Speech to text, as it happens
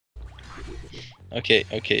Okay,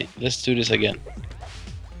 okay, let's do this again.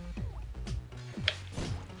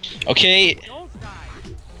 Okay.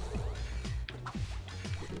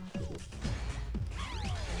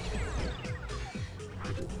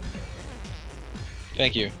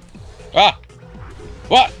 Thank you. Ah!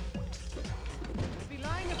 What?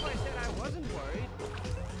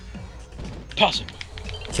 Possible.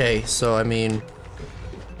 Okay, so I mean,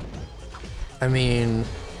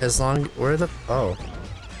 as long where the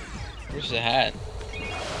Where's the hat?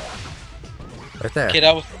 right there. Okay,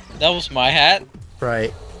 that was my hat.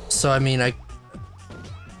 Right. So I mean, I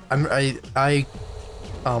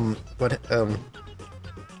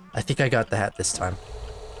think I got the hat this time.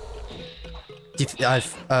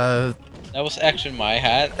 That was actually my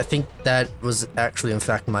hat. I think that was actually in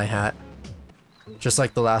fact my hat. Just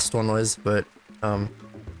like the last one was, but No,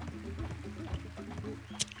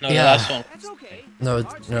 yeah. the last one.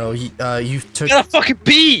 No, you took. Gotta fucking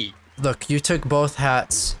pee! Look, you took both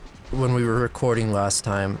hats when we were recording last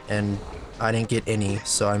time, and I didn't get any,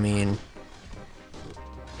 so I mean...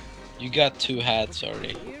 You got 2 hats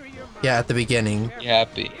already. Yeah, at the beginning. You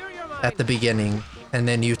happy? At the beginning. And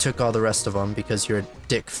then you took all the rest of them because you're a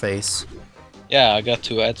dick face. Yeah, I got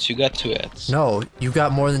 2 hats. You got 2 hats. No, you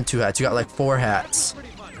got more than 2 hats. You got like 4 hats.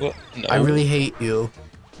 Well, no. I really hate you.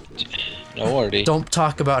 No, Ardy. Don't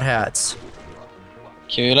talk about hats.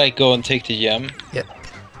 Can you like go and take the gem? Yeah.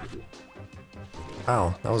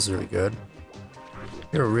 Wow, that was really good.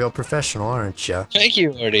 You're a real professional, aren't you? Thank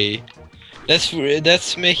you, Ardy.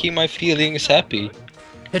 That's making my feelings happy.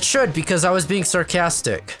 It should, because I was being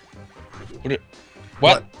sarcastic.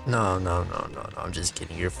 What? No, I'm just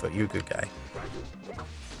kidding. You're a good guy.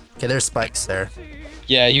 Okay, there's spikes there.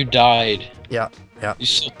 Yeah, you died. Yeah. You're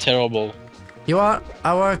so terrible. I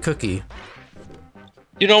want a cookie.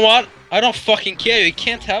 You know what? I don't fucking care. You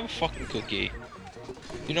can't have a fucking cookie.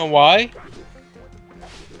 You know why?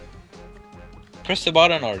 Press the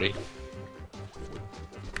button, Ardy.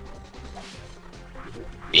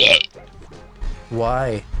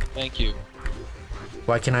 Why? Thank you.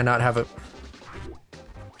 Why can I not have a...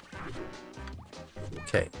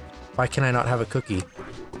 Okay. Why can I not have a cookie?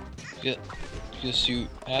 Yeah, because you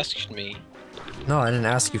asked me. No, I didn't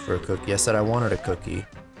ask you for a cookie. I said I wanted a cookie.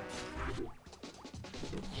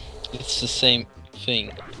 It's the same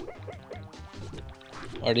thing.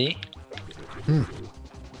 Ardy? Hmm.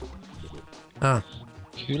 Ah.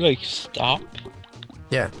 Can you like stop?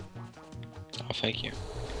 Yeah. Oh, thank you.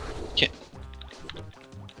 Okay.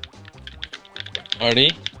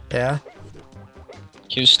 Ardy? Yeah?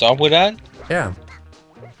 Can you stop with that? Yeah.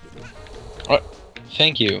 Alright.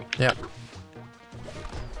 Thank you. Yeah.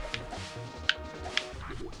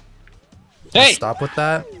 Hey! Stop with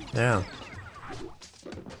that? Yeah.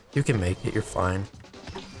 You can make it, you're fine.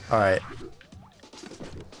 Alright.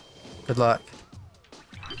 Good luck.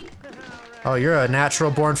 Oh, you're a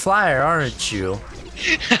natural born flyer, aren't you?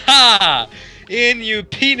 Haha! In your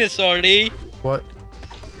penis, Ardy! What?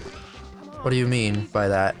 What do you mean by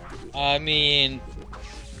that? I mean...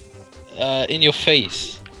 in your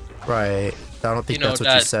face. Right. I don't think You know that's what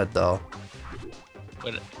you that- said, though.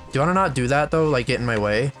 But Do you want to not do that, though? Like, get in my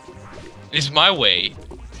way? it's my way.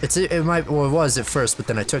 It might... Well, it was at first, but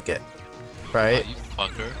then I took it. Right? Oh,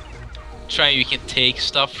 you fucker. Trying you can take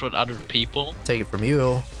stuff from other people. Take it from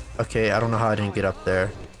you. Okay, I don't know how I didn't get up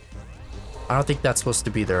there. I don't think that's supposed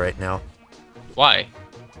to be there right now. Why?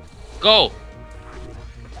 Go!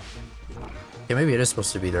 Yeah, maybe it is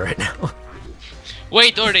supposed to be there right now.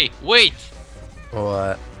 Wait, Ardy! Wait!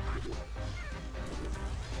 What?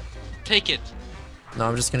 Take it. No,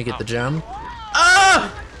 I'm just gonna get the gem.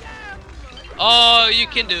 Ah! Oh, you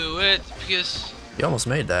can do it because You almost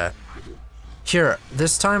made that. Here,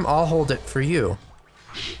 this time I'll hold it for you.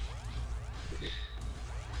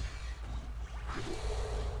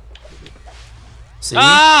 See?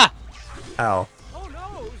 ah! Ow.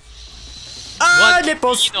 What?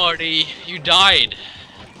 Nipples! Ardy, you died.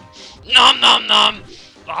 Nom nom nom.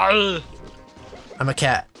 Arr. I'm a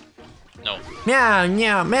cat. No. Meow,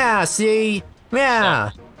 meow, meow, see?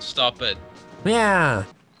 Meow, Stop it. meow.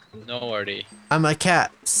 No, Ardy. I'm a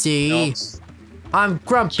cat, see? No. I'm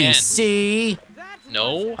grumpy, Can't. see?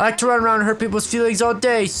 No. I like to run around and hurt people's feelings all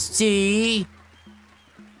day, see?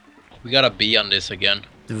 We gotta be on this again.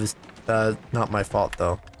 It was, not my fault,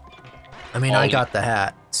 though. I mean, I got the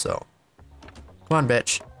hat, so. Come on,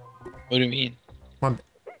 bitch. What do you mean? Come on.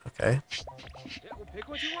 Okay. Pick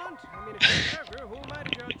what you want. I mean, if you're a character, who am I to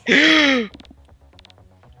judge?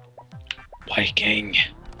 Viking.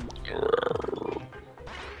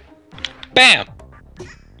 Bam!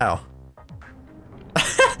 Ow.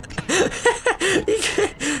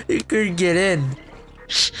 you couldn't get in.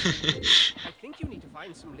 I think you need to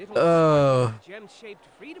find some little Oh. gem-shaped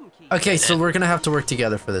freedom key. Okay, so we're gonna have to work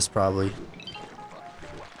together for this, probably.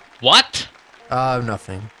 What?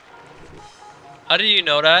 Nothing. How do you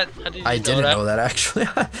know that? How did you I didn't know that, actually.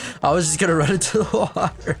 I was just gonna run into the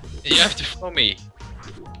water. You have to throw me.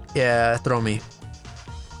 Yeah, throw me.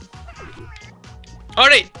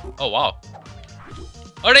 Ardy! Oh, wow.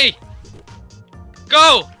 Ardy!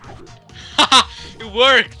 Go! Haha! It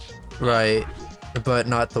worked! Right. But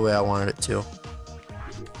not the way I wanted it to.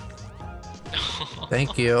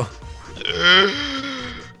 Thank you.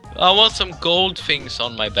 I want some gold things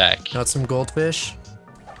on my back. Got some goldfish?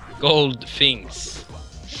 Gold things.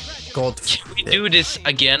 Gold. Can we do this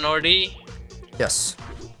again, Ardy? Yes.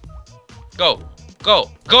 Go!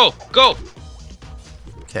 Go! Go! Go!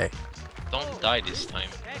 Okay. Don't die this time.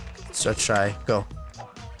 Let's try. Go.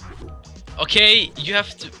 Okay, you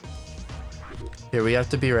have to... Here, we have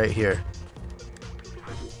to be right here.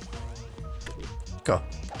 Go.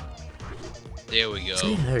 There we go.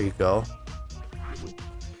 See? There you go.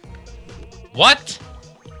 What?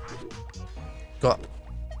 Go.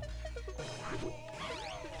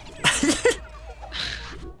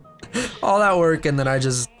 All that work and then I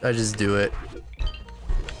just do it.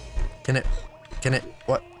 Can it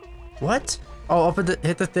what? What? Oh, up at the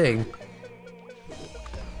hit the thing.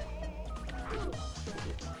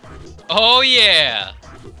 Oh yeah!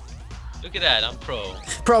 Look at that, I'm pro.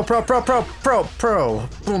 Pro.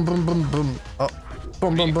 Boom boom boom boom. Oh,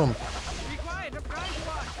 boom boom boom. Be quiet, I'm trying to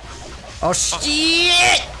watch. Oh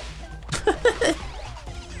shit!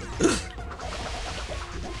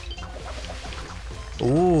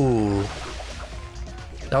 Ooh.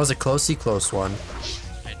 That was a close one.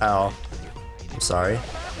 Ow. I'm sorry.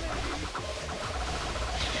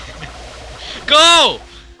 Go!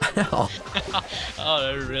 Ow. Oh,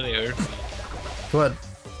 that really hurt me. Come on.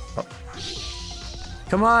 Oh.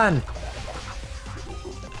 Come on.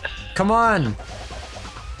 Come on.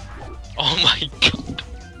 Oh my god.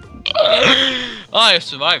 Oh, I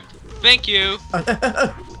survived. Thank you.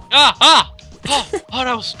 Ah! Oh,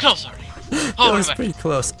 that was close already. That Oh, was pretty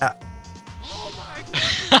close. Ah.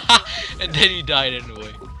 and then you died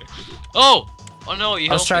anyway. Oh! Oh no, you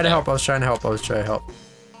I was trying to help. me I was trying to help.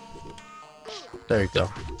 There you go. there.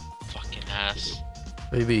 Fucking ass.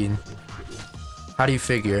 What do you mean? How do you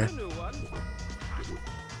figure? A new one.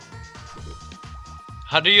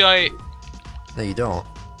 How do I... No, you don't.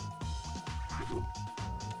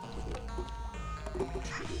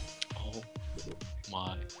 Oh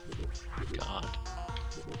my god.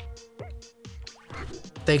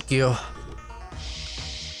 Thank you.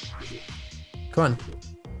 Come on.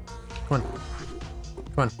 Come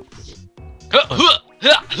on. Come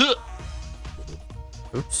on.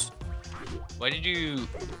 Oops. Why did you...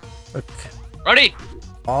 Look. Ready?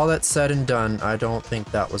 All that said and done, I don't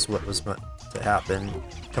think that was what was meant to happen.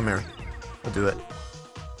 Come here. We'll do it.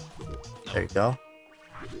 There you go.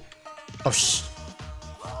 Oh,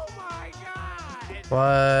 Oh my god!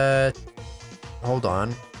 What? Hold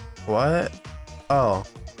on. What? Oh.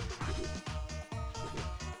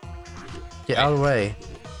 Get out of the way.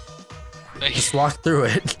 Just walk through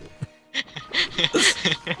it.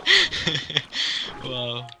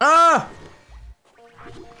 Wow. Ah!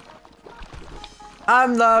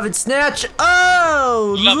 I'm loving snatch.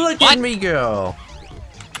 Oh, look at me go.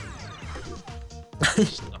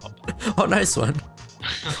 Oh, nice one.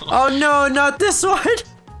 Oh no, not this one.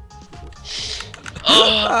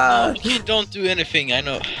 Oh, no, don't do anything. I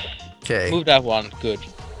know. Okay. Move that one. Good.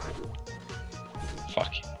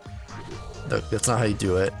 Fuck. Look, that's not how you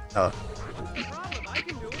do it. Oh. No problem, I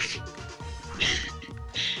can do it.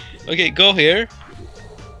 Okay, go here.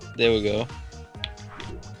 There we go.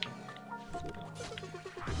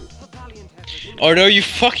 A valiant effort. Or are you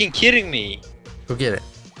fucking kidding me? Go get it.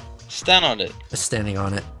 Stand on it. Just standing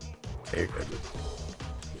on it. Okay, you're good.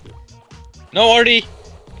 No, Ardy.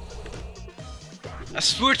 I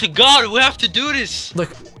swear to God, we have to do this.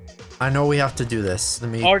 Look, I know we have to do this.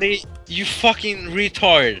 Let me. Ardy, you fucking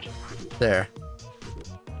retard. There.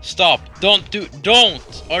 Stop. Don't.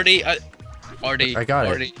 Ardy, Ardy. I got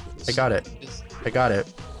Ardy. it. I got it. I got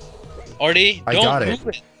it. Ardy, I don't got it. move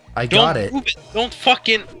it. I got Don't it. move it. Don't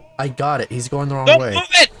fucking. I got it. He's going the wrong Don't way. move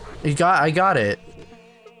it. I got it.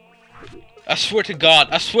 I swear to God.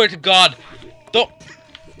 I swear to God. Don't.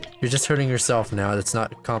 You're just hurting yourself now. That's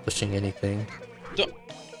not accomplishing anything. Don't.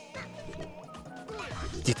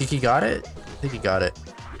 Do you think you got it? I think you got it.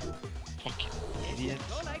 Fucking idiot.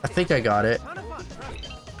 I think I got it. Ton of fun, trust me.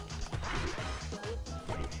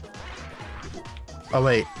 Oh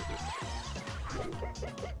wait.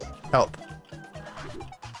 Help.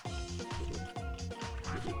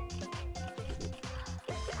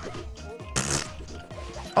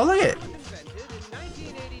 Oh, look at it. Invented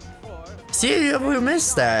in 1984. See, we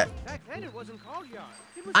missed that. Back then it wasn't called yarn.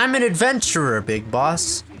 It was I'm an adventurer, Big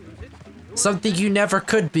Boss. Something you never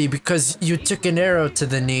could be because you took an arrow to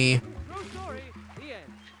the knee. true story. The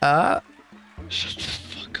end. Shut the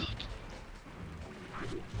fuck up.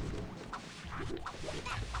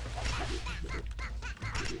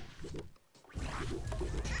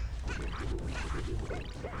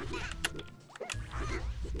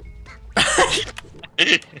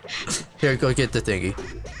 Here, go get the thingy.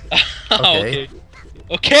 Okay.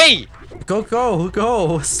 Okay!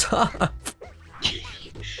 Go, stop.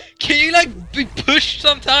 Can you like be pushed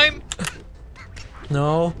sometime?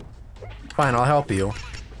 No. Fine, I'll help you.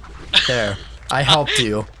 There. I helped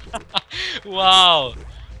you. Wow.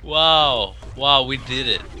 Wow. Wow, we did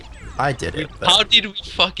it. I did it. How But did we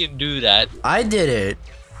fucking do that? I did it.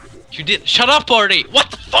 You did. Shut up, Ardy!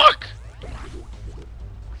 What the fuck?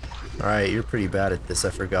 Alright, you're pretty bad at this, I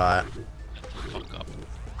forgot. Fuck up.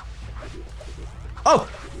 Oh!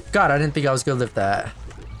 God, I didn't think I was gonna lift that.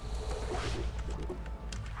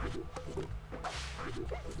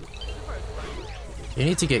 You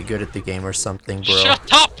need to get good at the game or something, bro.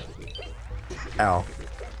 Shut up! Ow.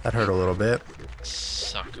 That hurt a little bit.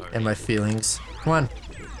 Suck, Ardy. In my feelings. Come on.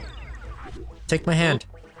 Take my hand.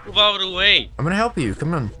 Move out of the way. I'm gonna help you.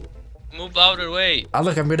 Come on. Move out of the way. Ah,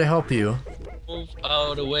 look, I'm gonna help you. Move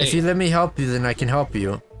out of the way. If you let me help you, then I can help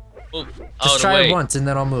you. Move out Just of the try way. it once and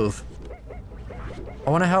then I'll move. I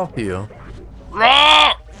wanna help you.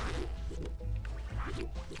 Raw!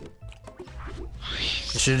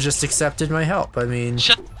 You should have just accepted my help. I mean,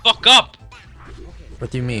 Shut the fuck up!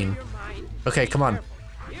 what do you mean? Your mind. Okay, come on.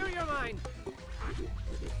 Hear your mind.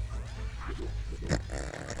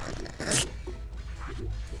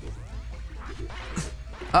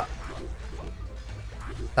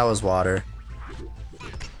 That was water.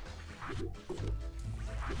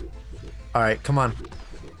 Alright, come on.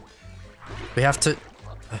 We have to...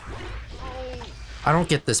 I don't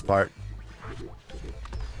get this part.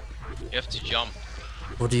 You have to jump.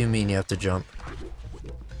 What do you mean you have to jump?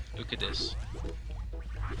 Look at this.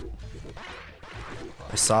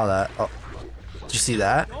 I saw that. Oh. Did you see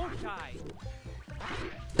that? Don't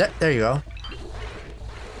die. There you go.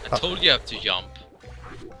 I told you have to jump.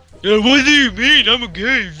 Yeah, what do you mean? I'm a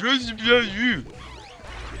gay. What's about you?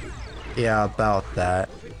 Yeah, about that.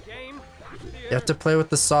 Good game. You have to play with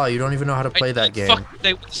the saw. You don't even know how to play that game. Fuck,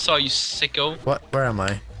 they saw you, sicko. What? Where am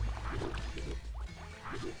I?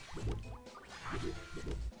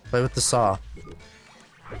 Play with the saw.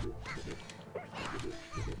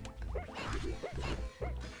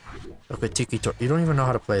 Okay, Tiki Tor. You don't even know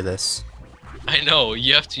how to play this. I know.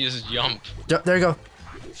 You have to just jump. There you go.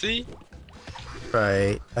 See?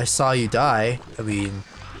 Right. I saw you die. I mean...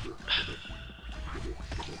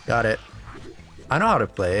 Got it. I know how to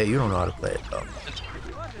play it. You don't know how to play it, though.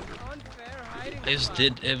 What an unfair hiding I just spot.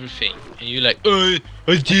 did everything, and you're like, oh,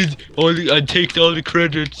 I did all the, I take all the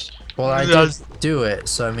credits. Well, I did do it,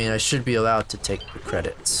 so I mean, I should be allowed to take the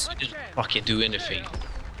credits. I didn't fucking do anything.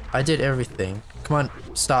 I did everything. Come on,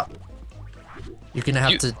 stop. You're gonna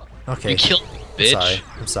have You- to... Okay. You killed me, bitch. Sorry.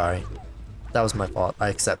 I'm sorry. That was my fault. I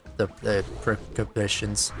accept the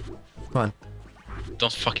conditions. Come on.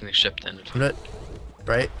 Don't fucking accept anything. I'm gonna...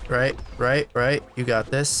 Right. You got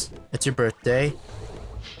this. It's your birthday.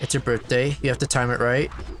 It's your birthday. You have to time it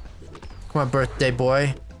right. Come on, birthday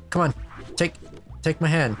boy. Come on. Take my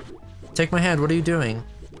hand. Take my hand. What are you doing?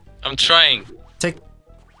 I'm trying.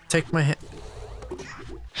 Take my hand.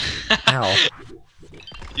 Ow.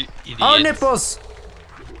 You idiot. Oh, nipples!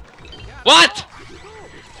 What?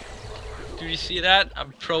 Do you see that?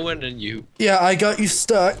 I'm proer than you. Yeah, I got you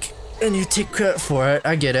stuck, and you take credit for it.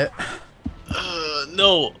 I get it.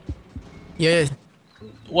 No. Yeah,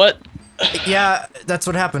 What? yeah, that's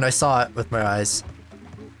what happened. I saw it with my eyes.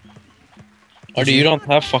 Ardy, you don't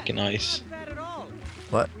have fucking eyes. Not bad at all.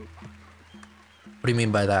 What? What do you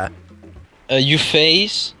mean by that? Your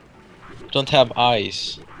face don't have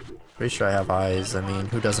eyes. Pretty sure I have eyes. I mean,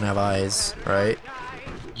 who doesn't have eyes, right?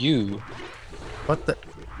 You. What the?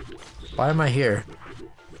 Why am I here?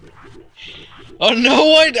 Oh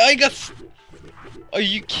no! I got. Are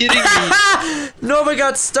you kidding me? Nova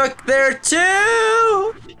got stuck there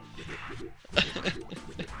too!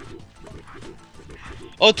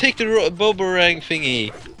 Oh, take the boomerang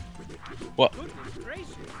thingy. What? Goodness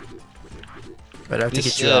gracious. But I have to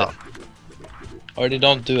This, get you out. Ardy,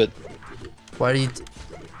 don't do it. Why do you...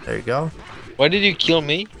 There you go. Why did you kill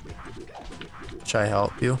me? Should I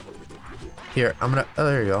help you? Here, I'm gonna... Oh,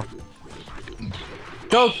 there you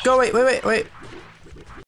go. Go, wait.